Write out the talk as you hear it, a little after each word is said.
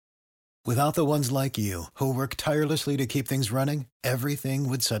Without the ones like you, who work tirelessly to keep things running, everything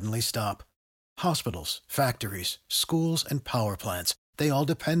would suddenly stop. Hospitals, factories, schools, and power plants, they all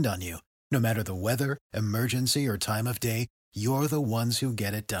depend on you. No matter the weather, emergency, or time of day, you're the ones who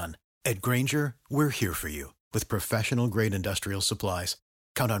get it done. At Grainger, we're here for you with professional-grade industrial supplies.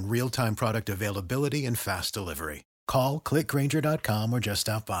 Count on real-time product availability and fast delivery. Call, click Grainger.com, or just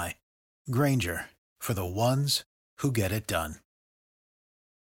stop by. Grainger, for the ones who get it done.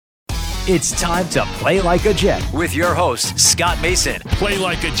 It's time to play like a Jet with your host, Scott Mason. Play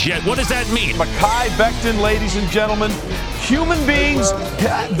like a Jet. What does that mean? Mekhi Becton, ladies and gentlemen. Human beings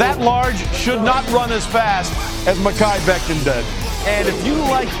that large should not run as fast as Mekhi Becton did. And if you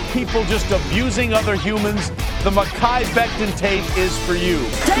like people just abusing other humans, the Mekhi Becton tape is for you.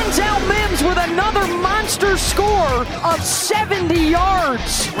 Denzel Mims with another monster score of 70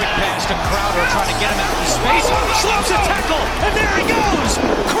 yards. Quick pass to Crowder, trying to get him out in space. Slips a tackle, and there he goes.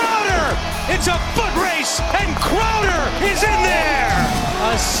 Crowder! It's a foot race, and Crowder is in there.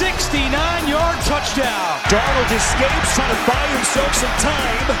 A 69-yard touchdown. Darnold escapes, trying to buy himself some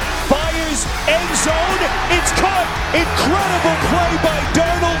time. Fires, end zone. It's caught. Incredible play by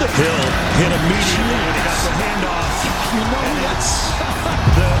Darnold. Hill hit immediately when he got the handoff. You know that's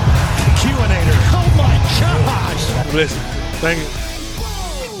The Q-inator. oh my gosh. Listen, thank you.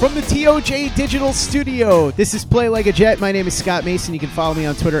 From the TOJ Digital Studio, this is Play Like a Jet. My name is Scott Mason. You can follow me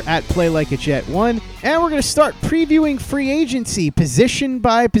on Twitter at PlayLikeAJet1. And we're going to start previewing free agency position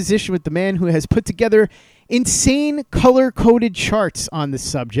by position with the man who has put together insane color-coded charts on the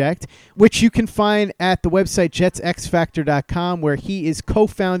subject, which you can find at the website JetsXFactor.com, where he is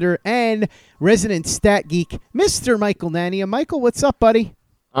co-founder and resident stat geek, Mr. Michael Nania. Michael, what's up, buddy?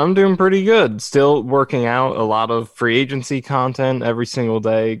 I'm doing pretty good. Still working out a lot of free agency content every single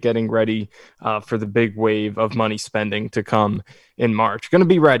day, getting ready for the big wave of money spending to come in March. Going to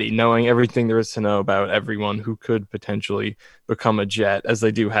be ready, knowing everything there is to know about everyone who could potentially become a Jet, as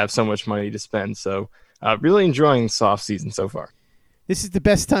they do have so much money to spend. So really enjoying this offseason so far. This is the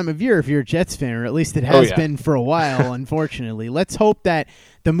best time of year if you're a Jets fan, or at least it has been for a while, unfortunately. Let's hope that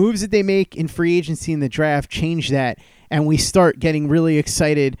the moves that they make in free agency and the draft change that, and we start getting really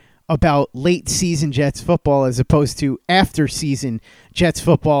excited about late season Jets football as opposed to after season Jets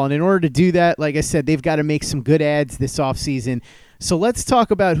football. And in order to do that, like I said, they've got to make some good ads this offseason. So let's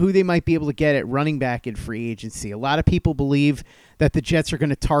talk about who they might be able to get at running back in free agency. A lot of people believe that the Jets are going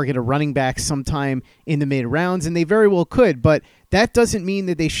to target a running back sometime in the mid rounds, and they very well could, but that doesn't mean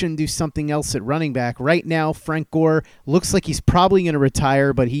that they shouldn't do something else at running back. Right now, Frank Gore looks like he's probably going to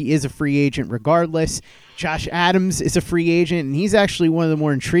retire, but he is a free agent regardless. Josh Adams is a free agent, and he's actually one of the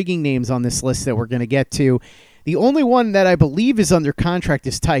more intriguing names on this list that we're going to get to. The only one that I believe is under contract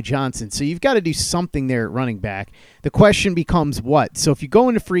is Ty Johnson, so you've got to do something there at running back. The question becomes what? So if you go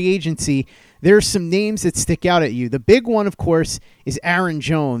into free agency, there are some names that stick out at you. The big one, of course, is Aaron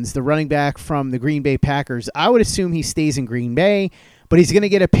Jones, the running back from the Green Bay Packers. I would assume he stays in Green Bay, but he's going to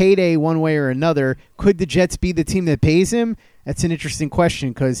get a payday one way or another. Could the Jets be the team that pays him? That's an interesting question,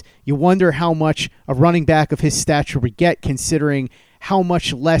 because you wonder how much a running back of his stature would get, considering how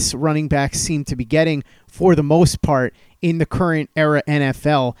much less running backs seem to be getting for the most part in the current era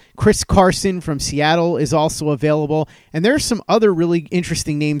NFL. Chris Carson from Seattle is also available. And there's some other really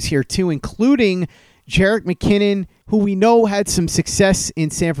interesting names here too, including Jerick McKinnon, who we know had some success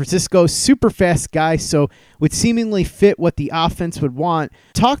in San Francisco. Super fast guy, so would seemingly fit what the offense would want.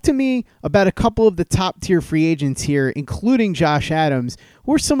 Talk to me about a couple of the top-tier free agents here, including Josh Adams.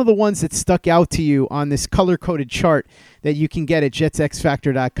 Who are some of the ones that stuck out to you on this color-coded chart that you can get at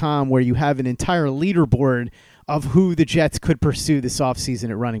JetsXFactor.com, where you have an entire leaderboard of who the Jets could pursue this offseason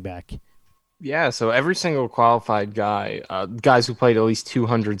at running back? Yeah, so every single qualified guy, guys who played at least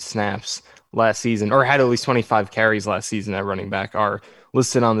 200 snaps last season, or had at least 25 carries last season at running back, are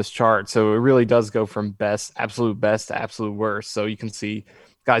listed on this chart. So it really does go from absolute best to absolute worst. So you can see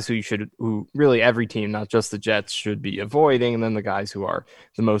guys who really every team, not just the Jets, should be avoiding, and then the guys who are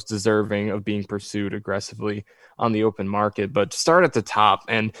the most deserving of being pursued aggressively on the open market. But to start at the top,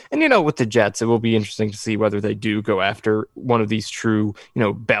 and with the Jets, it will be interesting to see whether they do go after one of these true,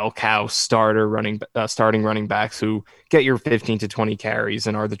 bell cow starting running backs who get your 15 to 20 carries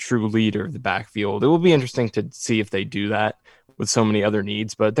and are the true leader of the backfield. It will be interesting to see if they do that with so many other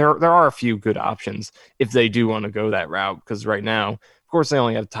needs, but there are a few good options if they do want to go that route, because right now, of course, they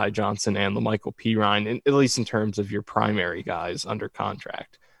only have Ty Johnson and La'Mical Pirine, at least in terms of your primary guys under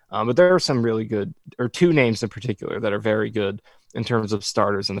contract. But there are some really good, or two names in particular, that are very good in terms of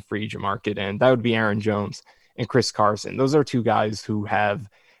starters in the free agent market, and that would be Aaron Jones and Chris Carson. Those are two guys who have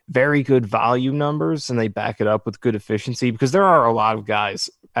very good volume numbers and they back it up with good efficiency, because there are a lot of guys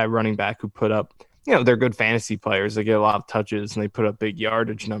at running back who put up, they're good fantasy players. They get a lot of touches and they put up big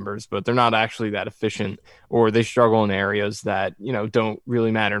yardage numbers, but they're not actually that efficient, or they struggle in areas that, don't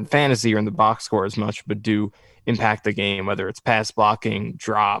really matter in fantasy or in the box score as much, but do impact the game, whether it's pass blocking,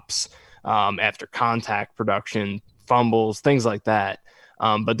 drops, after contact production, fumbles, things like that.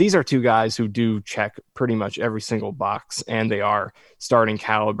 But these are two guys who do check pretty much every single box, and they are starting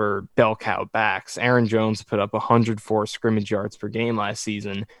caliber bell cow backs. Aaron Jones put up 104 scrimmage yards per game last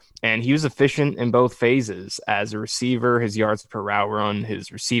season, and he was efficient in both phases. As a receiver, his yards per route run,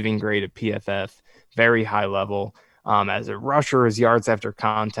 his receiving grade at PFF, very high level. As a rusher, his yards after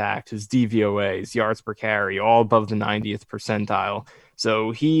contact, his DVOA, his yards per carry, all above the 90th percentile.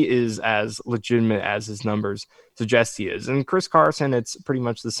 So he is as legitimate as his numbers suggest he is. And Chris Carson, it's pretty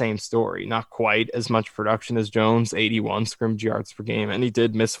much the same story. Not quite as much production as Jones, 81 scrimmage yards per game. And he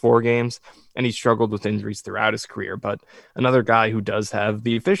did miss 4 games, and he struggled with injuries throughout his career. But another guy who does have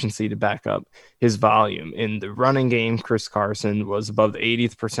the efficiency to back up his volume. In the running game, Chris Carson was above the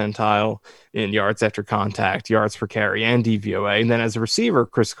 80th percentile in yards after contact, yards per carry, and DVOA. And then as a receiver,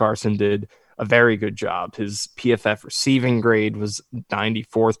 Chris Carson did a very good job. His PFF receiving grade was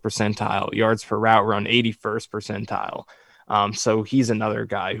 94th percentile, yards per route run 81st percentile. So he's another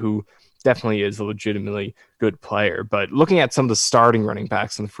guy who definitely is a legitimately good player. But looking at some of the starting running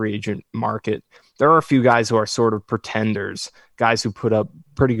backs in the free agent market, there are a few guys who are sort of pretenders, guys who put up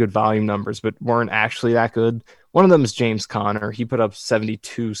pretty good volume numbers but weren't actually that good. One of them is James Conner. He put up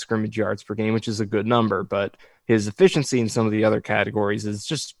 72 scrimmage yards per game, which is a good number, but his efficiency in some of the other categories is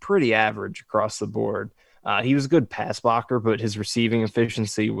just pretty average across the board. He was a good pass blocker, but his receiving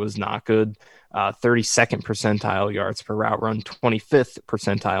efficiency was not good. 32nd percentile yards per route run, 25th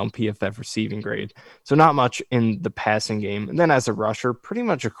percentile in PFF receiving grade. So not much in the passing game. And then as a rusher, pretty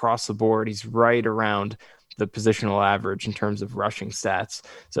much across the board, he's right around the positional average in terms of rushing stats.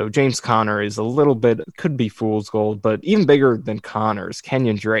 So James Conner is a little bit, could be fool's gold, but even bigger than Conner is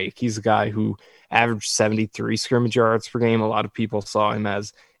Kenyon Drake. He's a guy who averaged 73 scrimmage yards per game. A lot of people saw him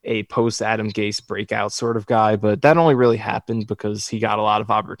as a post-Adam Gase breakout sort of guy, but that only really happened because he got a lot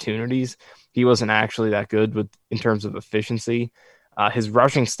of opportunities. He wasn't actually that good in terms of efficiency. His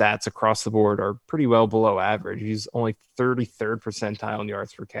rushing stats across the board are pretty well below average. He's only 33rd percentile in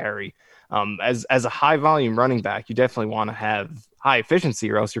yards per carry. As a high-volume running back, you definitely want to have high efficiency,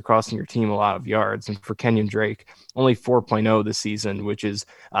 or else you're costing your team a lot of yards. And for Kenyon Drake, only 4.0 this season, which is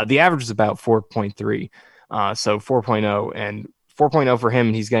the average is about 4.3. So 4.0 and 4.0 for him,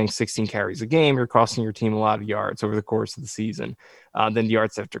 and he's getting 16 carries a game. You're costing your team a lot of yards over the course of the season. Then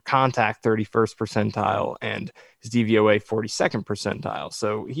yards after contact, 31st percentile, and his DVOA, 42nd percentile.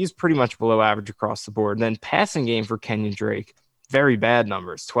 So he's pretty much below average across the board. And then passing game for Kenyon Drake, very bad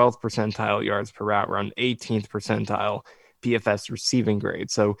numbers, 12th percentile yards per route run, 18th percentile PFS receiving grade.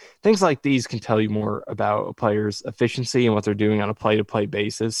 So things like these can tell you more about a player's efficiency and what they're doing on a play-to-play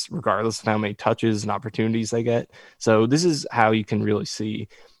basis, regardless of how many touches and opportunities they get. So this is how you can really see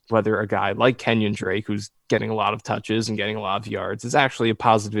whether a guy like Kenyon Drake, who's getting a lot of touches and getting a lot of yards, is actually a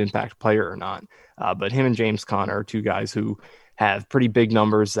positive impact player or not. But him and James Conner are two guys who have pretty big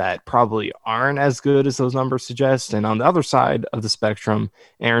numbers that probably aren't as good as those numbers suggest. And on the other side of the spectrum,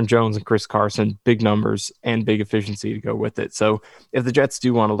 Aaron Jones and Chris Carson, big numbers and big efficiency to go with it. So if the Jets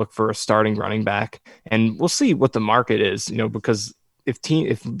do want to look for a starting running back, and we'll see what the market is, because if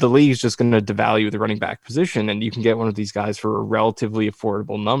the league is just going to devalue the running back position and you can get one of these guys for a relatively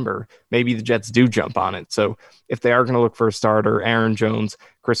affordable number, maybe the Jets do jump on it. So if they are going to look for a starter, Aaron Jones,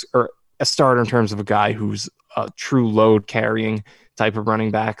 or a starter in terms of a guy who's a true load carrying type of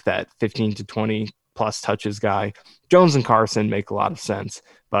running back, that 15 to 20 plus touches guy, Jones and Carson make a lot of sense,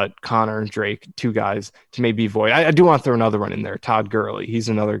 but Conner and Drake, two guys to maybe avoid. I do want to throw another one in there. Todd Gurley. He's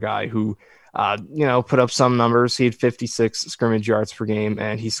another guy who, put up some numbers. He had 56 scrimmage yards per game,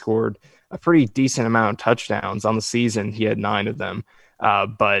 and he scored a pretty decent amount of touchdowns on the season. He had 9 of them.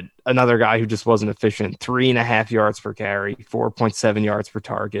 But another guy who just wasn't efficient, 3.5 yards per carry, 4.7 yards per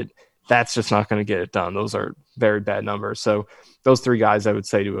target. That's just not going to get it done. Those are very bad numbers. So those 3 guys I would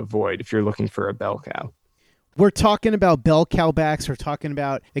say to avoid if you're looking for a bell cow. We're talking about bell cow backs. We're talking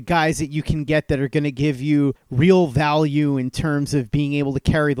about the guys that you can get that are going to give you real value in terms of being able to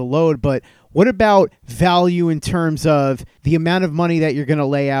carry the load. But what about value in terms of the amount of money that you're going to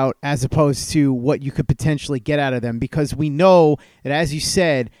lay out as opposed to what you could potentially get out of them? Because we know that, as you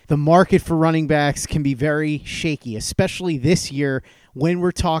said, the market for running backs can be very shaky, especially this year when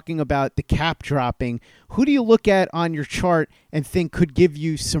we're talking about the cap dropping. Who do you look at on your chart and think could give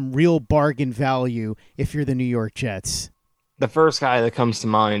you some real bargain value if you're the New York Jets? the first guy that comes to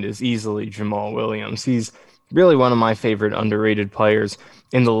mind is easily Jamal Williams. He's really one of my favorite underrated players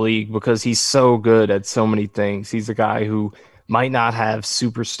in the league because he's so good at so many things. He's a guy who might not have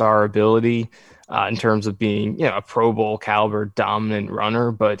superstar ability in terms of being, a Pro Bowl caliber dominant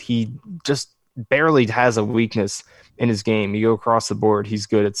runner, but he just barely has a weakness in his game. You go across the board, he's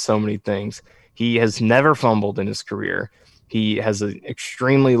good at so many things. He has never fumbled in his career. He has an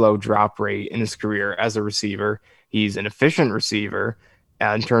extremely low drop rate in his career as a receiver. He's an efficient receiver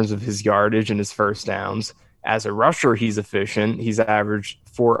in terms of his yardage and his first downs. As a rusher, he's efficient. He's averaged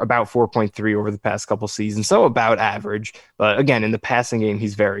about 4.3 over the past couple seasons, so about average. But again, in the passing game,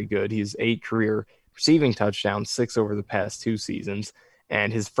 he's very good. He has 8 career receiving touchdowns, 6 over the past 2 seasons.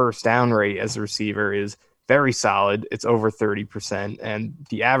 And his first down rate as a receiver is very solid. It's over 30%. And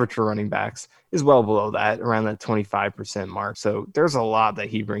the average for running backs is well below that, around that 25% mark. So there's a lot that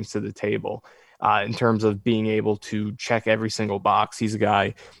he brings to the table. In terms of being able to check every single box. He's a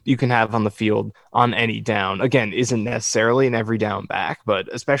guy you can have on the field on any down. Again, isn't necessarily an every down back, but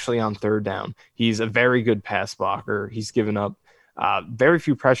especially on third down, he's a very good pass blocker. He's given up very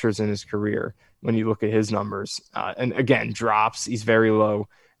few pressures in his career when you look at his numbers. And again, drops, he's very low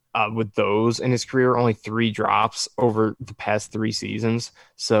with those in his career, only 3 drops over the past 3 seasons.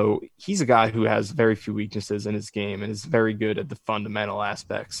 So he's a guy who has very few weaknesses in his game and is very good at the fundamental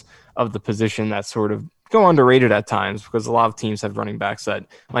aspects of the position that sort of go underrated at times because a lot of teams have running backs that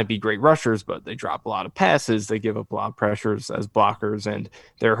might be great rushers, but they drop a lot of passes. They give up a lot of pressures as blockers, and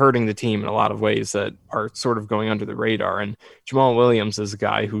they're hurting the team in a lot of ways that are sort of going under the radar. And Jamal Williams is a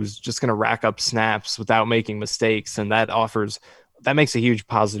guy who's just going to rack up snaps without making mistakes, and that makes a huge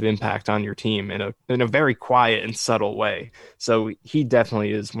positive impact on your team in a very quiet and subtle way. So he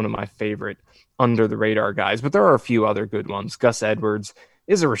definitely is one of my favorite under the radar guys, but there are a few other good ones. Gus Edwards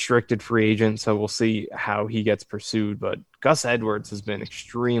is a restricted free agent, so we'll see how he gets pursued, but Gus Edwards has been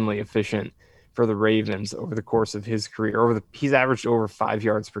extremely efficient for the Ravens over the course of his career. He's averaged over 5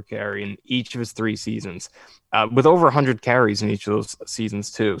 yards per carry in each of his 3 seasons, with over 100 carries in each of those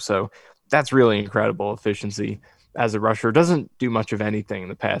seasons too. So that's really incredible efficiency. As a rusher, doesn't do much of anything in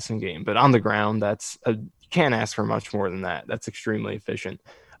the passing game, but on the ground, you can't ask for much more than that. That's extremely efficient.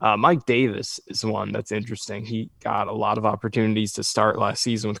 Mike Davis is one that's interesting. He got a lot of opportunities to start last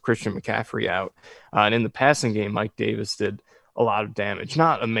season with Christian McCaffrey out. And in the passing game, Mike Davis did a lot of damage.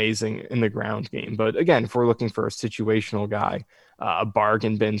 Not amazing in the ground game, but again, if we're looking for a situational guy, a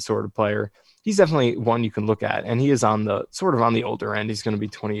bargain bin sort of player, he's definitely one you can look at, and he is on the older end. He's going to be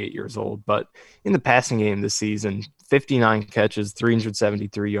 28 years old, but in the passing game this season, 59 catches,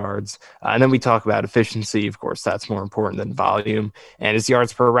 373 yards. And then we talk about efficiency. Of course, that's more important than volume. And his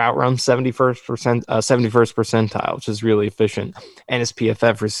yards per route run, 71st percentile, which is really efficient. And his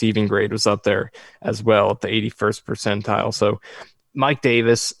PFF receiving grade was up there as well at the 81st percentile. So Mike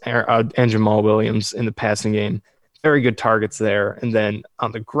Davis and Jamal Williams in the passing game, very good targets there. And then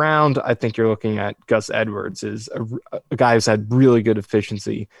on the ground, I think you're looking at Gus Edwards is a guy who's had really good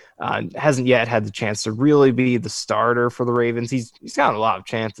efficiency. Hasn't yet had the chance to really be the starter for the Ravens. He's gotten a lot of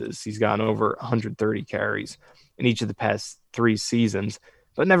chances. He's gotten over 130 carries in each of the past 3 seasons,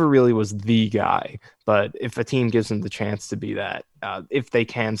 but never really was the guy. But if a team gives him the chance to be that, if they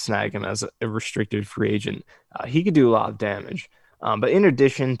can snag him as a restricted free agent, he could do a lot of damage. But in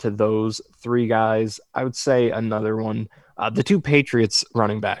addition to those 3 guys, I would say another one, the 2 Patriots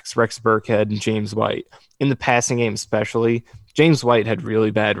running backs, Rex Burkhead and James White. In the passing game especially, James White had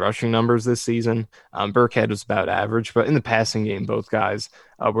really bad rushing numbers this season. Burkhead was about average, but in the passing game, both guys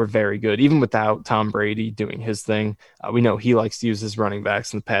were very good. Even without Tom Brady doing his thing, we know he likes to use his running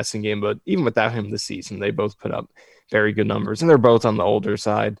backs in the passing game, but even without him this season, they both put up very good numbers, and they're both on the older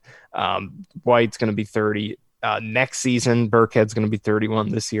side. White's going to be 30. Next season, Burkhead's going to be 31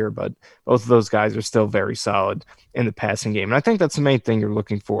 this year, but both of those guys are still very solid in the passing game. And I think that's the main thing you're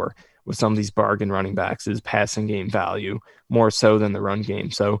looking for with some of these bargain running backs is passing game value more so than the run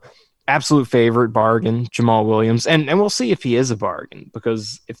game. So absolute favorite bargain, Jamal Williams. And we'll see if he is a bargain,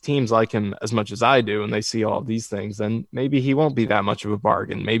 because if teams like him as much as I do and they see all of these things, then maybe he won't be that much of a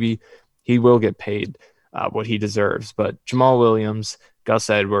bargain. Maybe he will get paid what he deserves. But Jamal Williams, Gus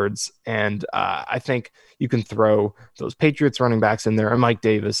Edwards, and I think you can throw those Patriots running backs in there, and Mike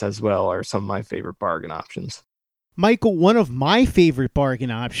Davis as well are some of my favorite bargain options. Michael, one of my favorite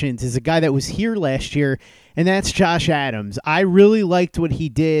bargain options is a guy that was here last year, and that's Josh Adams. I really liked what he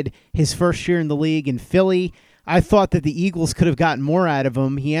did his first year in the league in Philly. I thought that the Eagles could have gotten more out of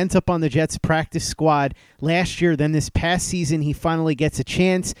him. He ends up on the Jets practice squad last year. Then this past season, he finally gets a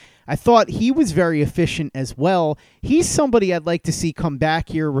chance. I thought he was very efficient as well. He's somebody I'd like to see come back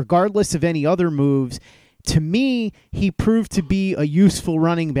here, regardless of any other moves. To me, he proved to be a useful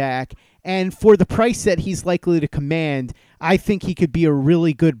running back. And for the price that he's likely to command, I think he could be a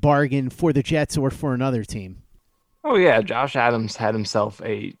really good bargain for the Jets or for another team. Oh, yeah. Josh Adams had himself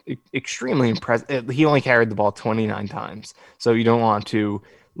a extremely impressive. He only carried the ball 29 times, so you don't want to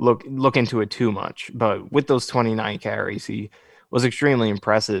look into it too much. But with those 29 carries, he was extremely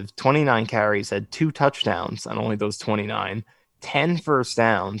impressive. 29 carries, had 2 touchdowns on only those 29, 10 first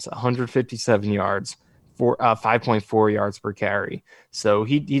downs, 157 yards, 5.4 yards per carry. So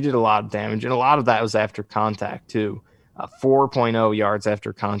he did a lot of damage, and a lot of that was after contact too. 4.0 yards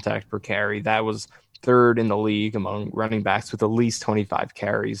after contact per carry. That was third in the league among running backs with at least 25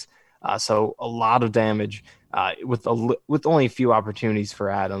 carries. So a lot of damage with only a few opportunities for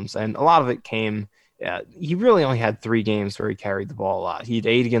Adams, and a lot of it came. He really only had 3 games where he carried the ball a lot. He had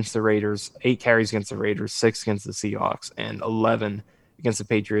 8 against the Raiders, 8 carries against the Raiders, 6 against the Seahawks, and 11 against the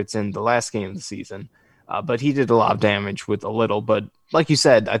Patriots in the last game of the season. But he did a lot of damage with a little. But like you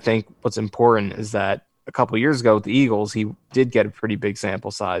said, I think what's important is that a couple of years ago with the Eagles, he did get a pretty big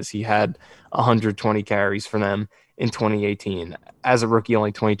sample size. He had 120 carries for them in 2018 as a rookie,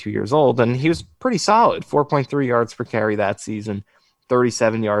 only 22 years old, and he was pretty solid, 4.3 yards per carry that season,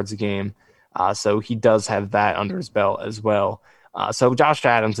 37 yards a game. So he does have that under his belt as well. So Josh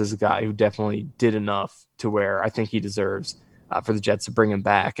Adams is a guy who definitely did enough to where I think he deserves for the Jets to bring him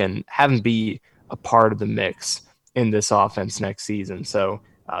back and have him be a part of the mix in this offense next season. So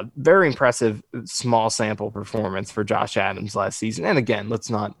very impressive small sample performance for Josh Adams last season. And again, let's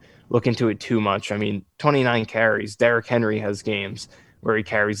not look into it too much. I mean, 29 carries. Derrick Henry has games where he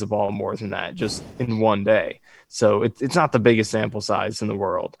carries the ball more than that just in one day. So it's not the biggest sample size in the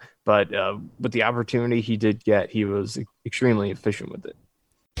world, but with the opportunity he did get, he was extremely efficient with it.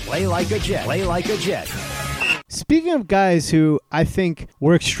 Play like a Jet. Play like a Jet. Speaking of guys who I think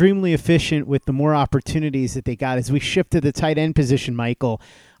were extremely efficient with the more opportunities that they got as we shift to the tight end position, Michael,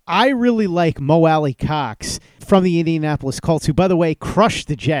 I really like Mo Alie-Cox from the Indianapolis Colts, who, by the way, crushed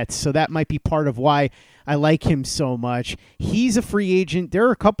the Jets, so that might be part of why I like him so much. He's a free agent. There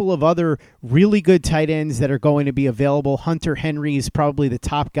are a couple of other really good tight ends that are going to be available. Hunter Henry is probably the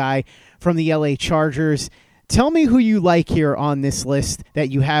top guy from the LA Chargers. Tell me who you like here on this list that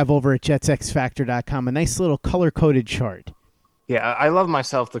you have over at JetsXFactor.com, a nice little color-coded chart. Yeah, I love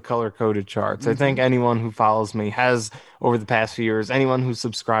myself the color-coded charts. I think anyone who follows me has over the past few years. Anyone who's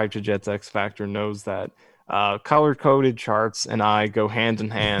subscribed to Jets X Factor knows that color-coded charts and I go hand in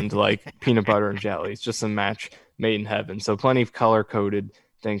hand like peanut butter and jelly. It's just a match made in heaven. So plenty of color-coded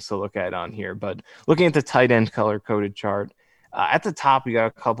things to look at on here. But looking at the tight end color-coded chart, at the top, you got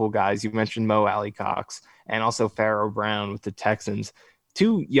a couple guys. You mentioned Mo Alie-Cox and also Pharaoh Brown with the Texans.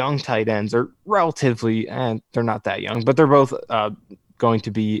 2 young tight ends are relatively, and they're not that young, but they're both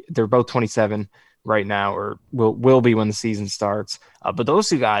they're both 27 right now, or will be when the season starts. But those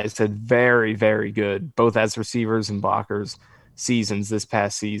 2 guys had very, very good, both as receivers and blockers, seasons this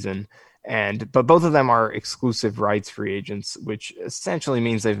past season. But both of them are exclusive rights free agents, which essentially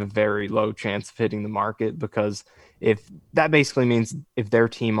means they have a very low chance of hitting the market, because if that basically means if their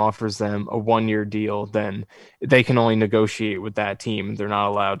team offers them a 1-year deal, then they can only negotiate with that team. They're not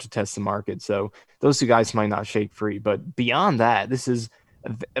allowed to test the market. So those 2 guys might not shake free. But beyond that, this is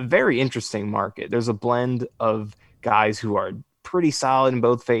a very interesting market. There's a blend of guys who are pretty solid in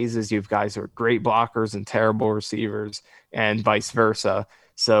both phases. You have guys who are great blockers and terrible receivers, and vice versa.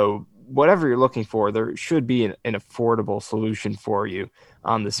 So whatever you're looking for, there should be an affordable solution for you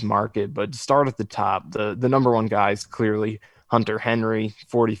on this market. But to start at the top, the number one guy is clearly Hunter Henry,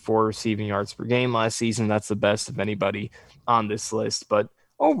 44 receiving yards per game last season. That's the best of anybody on this list. But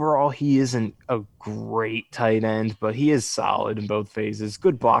overall, he isn't a great tight end, but he is solid in both phases.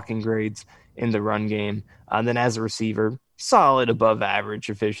 Good blocking grades in the run game. And then as a receiver, solid above average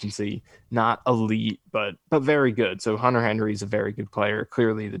efficiency, not elite, but very good. So Hunter Henry is a very good player,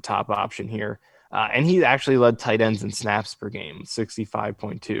 clearly the top option here. And he actually led tight ends in snaps per game,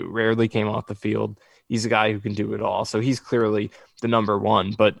 65.2. Rarely came off the field. He's a guy who can do it all. So he's clearly the number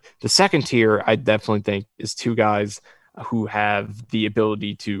one. But the second tier, I definitely think, is 2 guys who have the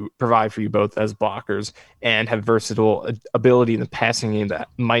ability to provide for you both as blockers and have versatile ability in the passing game that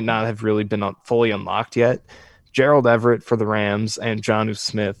might not have really been fully unlocked yet. Gerald Everett for the Rams and Jonnu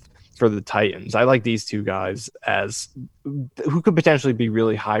Smith for the Titans. I like these 2 guys as who could potentially be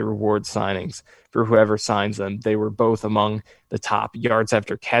really high reward signings for whoever signs them. They were both among the top yards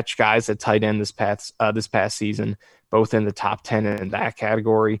after catch guys at tight end this past season, both in the top 10 in that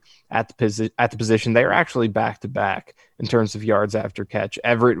category at the position. They are actually back to back in terms of yards after catch.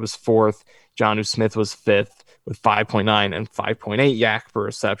 Everett was 4th, Jonnu Smith was 5th with 5.9 and 5.8 yak per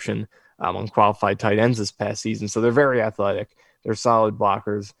reception. on qualified tight ends this past season. So they're very athletic. They're solid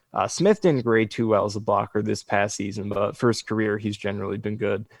blockers. Smith didn't grade too well as a blocker this past season, but for his career, he's generally been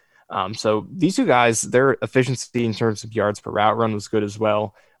good. So these two guys, their efficiency in terms of yards per route run was good as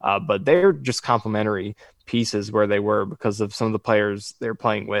well. But they're just complementary pieces where they were because of some of the players they're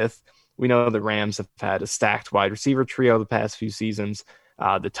playing with. We know the Rams have had a stacked wide receiver trio the past few seasons.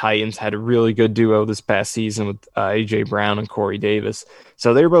 The Titans had a really good duo this past season with A.J. Brown and Corey Davis.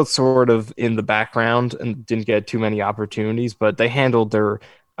 So they were both sort of in the background and didn't get too many opportunities, but they handled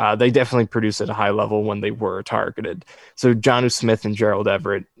they definitely produced at a high level when they were targeted. So Jonnu Smith and Gerald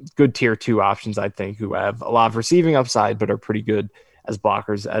Everett, good tier 2 options, I think, who have a lot of receiving upside, but are pretty good as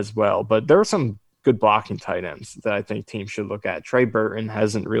blockers as well. But there are some good blocking tight ends that I think teams should look at. Trey Burton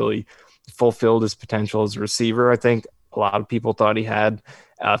hasn't really fulfilled his potential as a receiver. I think a lot of people thought he had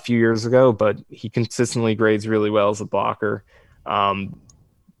a few years ago, but he consistently grades really well as a blocker.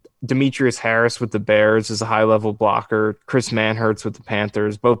 Demetrius Harris with the Bears is a high-level blocker. Chris Manhertz with the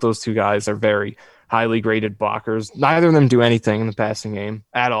Panthers. Both those two guys are very highly graded blockers. Neither of them do anything in the passing game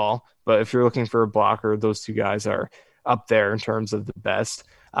at all, but if you're looking for a blocker, those two guys are up there in terms of the best.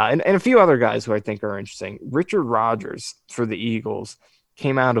 And a few other guys who I think are interesting. Richard Rodgers for the Eagles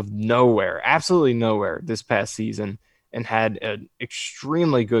came out of nowhere, absolutely nowhere this past season, and had an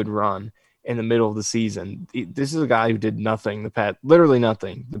extremely good run in the middle of the season. This is a guy who did nothing, literally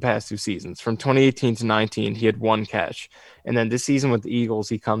nothing the past 2 seasons. From 2018 to 19, he had 1 catch. And then this season with the Eagles,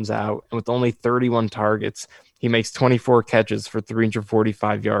 he comes out and with only 31 targets, he makes 24 catches for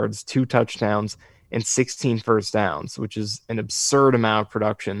 345 yards, 2 touchdowns, and 16 first downs, which is an absurd amount of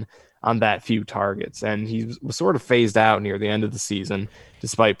production on that few targets. And he was sort of phased out near the end of the season,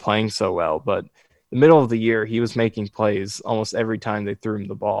 despite playing so well. But the middle of the year, he was making plays almost every time they threw him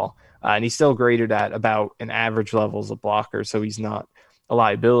the ball. And he's still graded at about an average level as a blocker, so he's not a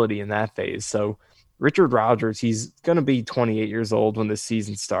liability in that phase. So Richard Rodgers, he's going to be 28 years old when this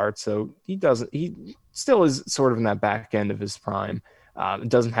season starts, so he still is sort of in that back end of his prime.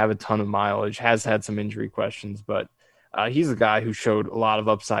 Doesn't have a ton of mileage, has had some injury questions, but he's a guy who showed a lot of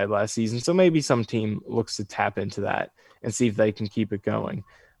upside last season, so maybe some team looks to tap into that and see if they can keep it going.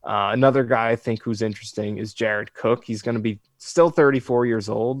 Another guy I think who's interesting is Jared Cook. He's going to be still 34 years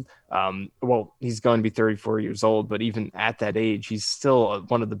old. He's going to be 34 years old, but even at that age, he's still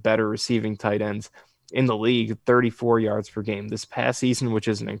one of the better receiving tight ends in the league, 34 yards per game this past season, which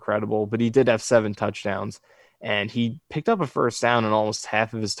isn't incredible, but he did have 7 touchdowns, and he picked up a first down in almost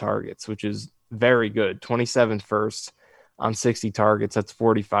half of his targets, which is very good. 27 firsts on 60 targets. That's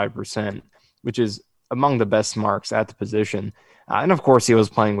 45%, which is among the best marks at the position. And of course, he was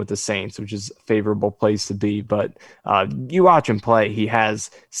playing with the Saints, which is a favorable place to be. But you watch him play, he has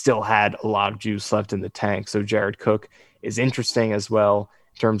still had a lot of juice left in the tank. So Jared Cook is interesting as well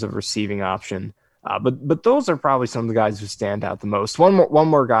in terms of receiving option. But those are probably some of the guys who stand out the most. One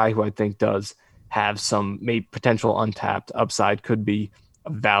more guy who I think does have some maybe potential untapped upside, could be a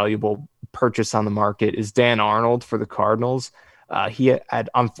valuable purchase on the market, is Dan Arnold for the Cardinals. He had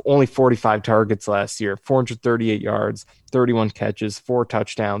only 45 targets last year, 438 yards, 31 catches, 4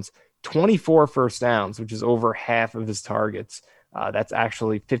 touchdowns, 24 first downs, which is over half of his targets. That's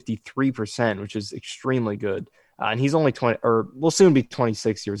actually 53%, which is extremely good. And he's only 20, or will soon be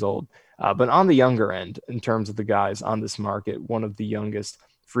 26 years old. But on the younger end, in terms of the guys on this market, one of the youngest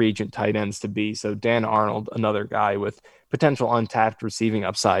free agent tight ends to be. So Dan Arnold, another guy with potential untapped receiving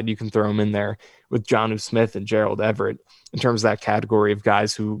upside. You can throw him in there with Jonnu Smith and Gerald Everett in terms of that category of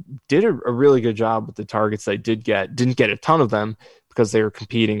guys who did a really good job with the targets they did get. Didn't get a ton of them because they were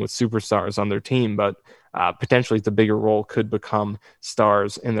competing with superstars on their team, but potentially the bigger role could become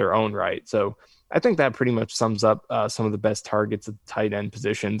stars in their own right. So I think that pretty much sums up some of the best targets at the tight end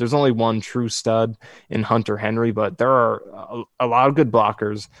position. There's only one true stud in Hunter Henry, but there are a lot of good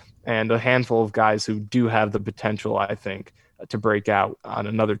blockers and a handful of guys who do have the potential, I think, to break out on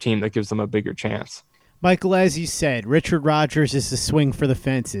another team that gives them a bigger chance. Michael, as you said, Richard Rodgers is the swing for the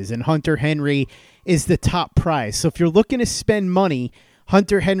fences, and Hunter Henry is the top prize. So if you're looking to spend money,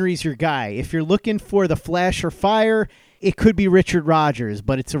 Hunter Henry's your guy. If you're looking for the flash or fire, it could be Richard Rodgers,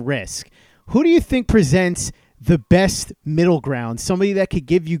 but it's a risk. Who do you think presents the best middle ground, somebody that could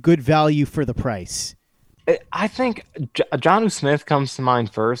give you good value for the price? I think Jonnu Smith comes to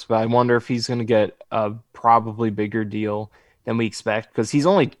mind first, but I wonder if he's going to get a probably bigger deal than we expect because he's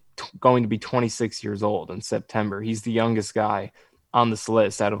only going to be 26 years old in September. He's the youngest guy on this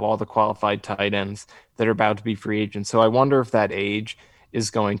list out of all the qualified tight ends that are about to be free agents. So I wonder if that age is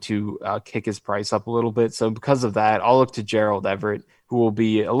going to kick his price up a little bit. So because of that, I'll look to Gerald Everett, who will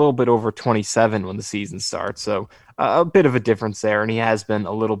be a little bit over 27 when the season starts. So a bit of a difference there, and he has been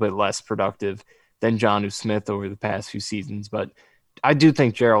a little bit less productive than Jonnu Smith over the past few seasons. But I do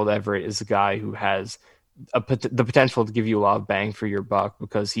think Gerald Everett is a guy who has the potential to give you a lot of bang for your buck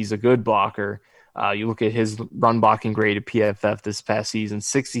because he's a good blocker. You look at his run blocking grade at PFF this past season,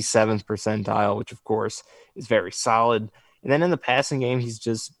 67th percentile, which of course is very solid. And then in the passing game,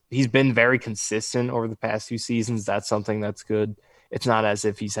 he's been very consistent over the past few seasons. That's something that's good. It's not as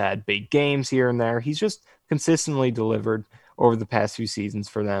if he's had big games here and there. He's just consistently delivered over the past few seasons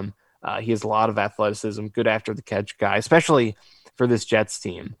for them. He has a lot of athleticism, good after the catch guy, especially for this Jets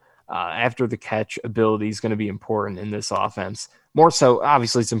team. After the catch ability is going to be important in this offense. More so,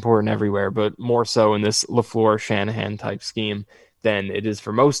 obviously it's important everywhere, but more so in this LaFleur Shanahan type scheme than it is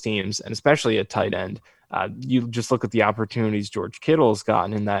for most teams, and especially at tight end. You just look at the opportunities George Kittle has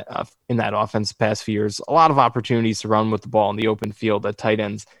gotten in that offense the past few years. A lot of opportunities to run with the ball in the open field that tight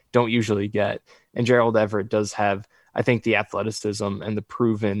ends don't usually get. And Gerald Everett does have, I think, the athleticism and the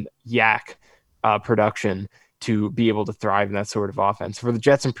proven yak production to be able to thrive in that sort of offense. For the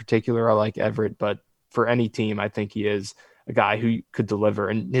Jets in particular, I like Everett, but for any team, I think he is a guy who could deliver.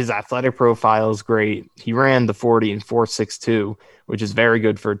 And his athletic profile is great. He ran the 40 in 4.62, which is very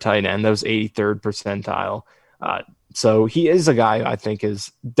good for a tight end. That was 83rd percentile. So he is a guy who I think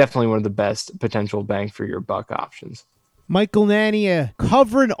is definitely one of the best potential bang for your buck options. Michael Nania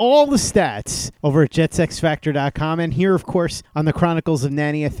covering all the stats over at JetsXFactor.com and here, of course, on the Chronicles of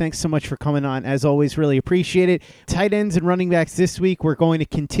Nania. Thanks so much for coming on. As always, really appreciate it. Tight ends and running backs this week. We're going to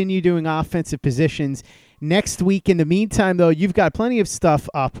continue doing offensive positions next week. In the meantime, though, you've got plenty of stuff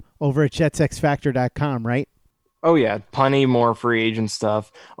up over at JetsXFactor.com, right? Oh, yeah. Plenty more free agent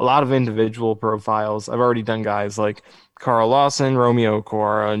stuff. A lot of individual profiles. I've already done guys like Carl Lawson, Romeo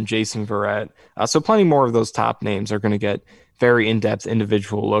Okwara, and Jason Verrett. So plenty more of those top names are going to get very in-depth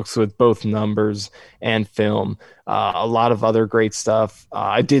individual looks with both numbers and film. A lot of other great stuff.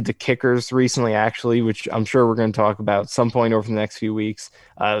 I did the kickers recently, actually, which I'm sure we're going to talk about some point over the next few weeks,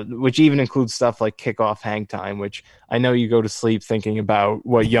 which even includes stuff like kickoff hang time, which I know you go to sleep thinking about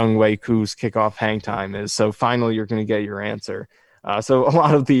what Younghoe Koo's kickoff hang time is. So finally, you're going to get your answer. So a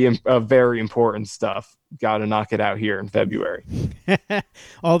lot of the very important stuff. Got to knock it out here in February.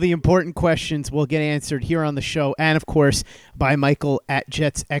 All the important questions will get answered here on the show and, of course, by Michael at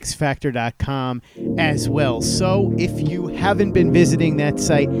JetsXFactor.com as well. So if you haven't been visiting that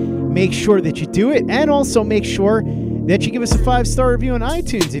site, make sure that you do it, and also make sure that you give us a 5-star review on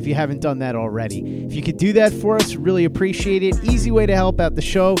iTunes if you haven't done that already. If you could do that for us, really appreciate it. Easy way to help out the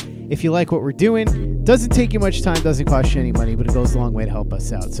show if you like what we're doing. Doesn't take you much time, doesn't cost you any money, but it goes a long way to help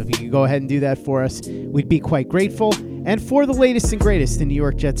us out. So if you could go ahead and do that for us, we'd be quite grateful. And for the latest and greatest in New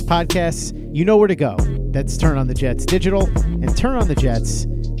York Jets podcasts, you know where to go. That's Turn on the Jets Digital and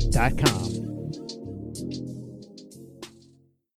TurnOnTheJets.com.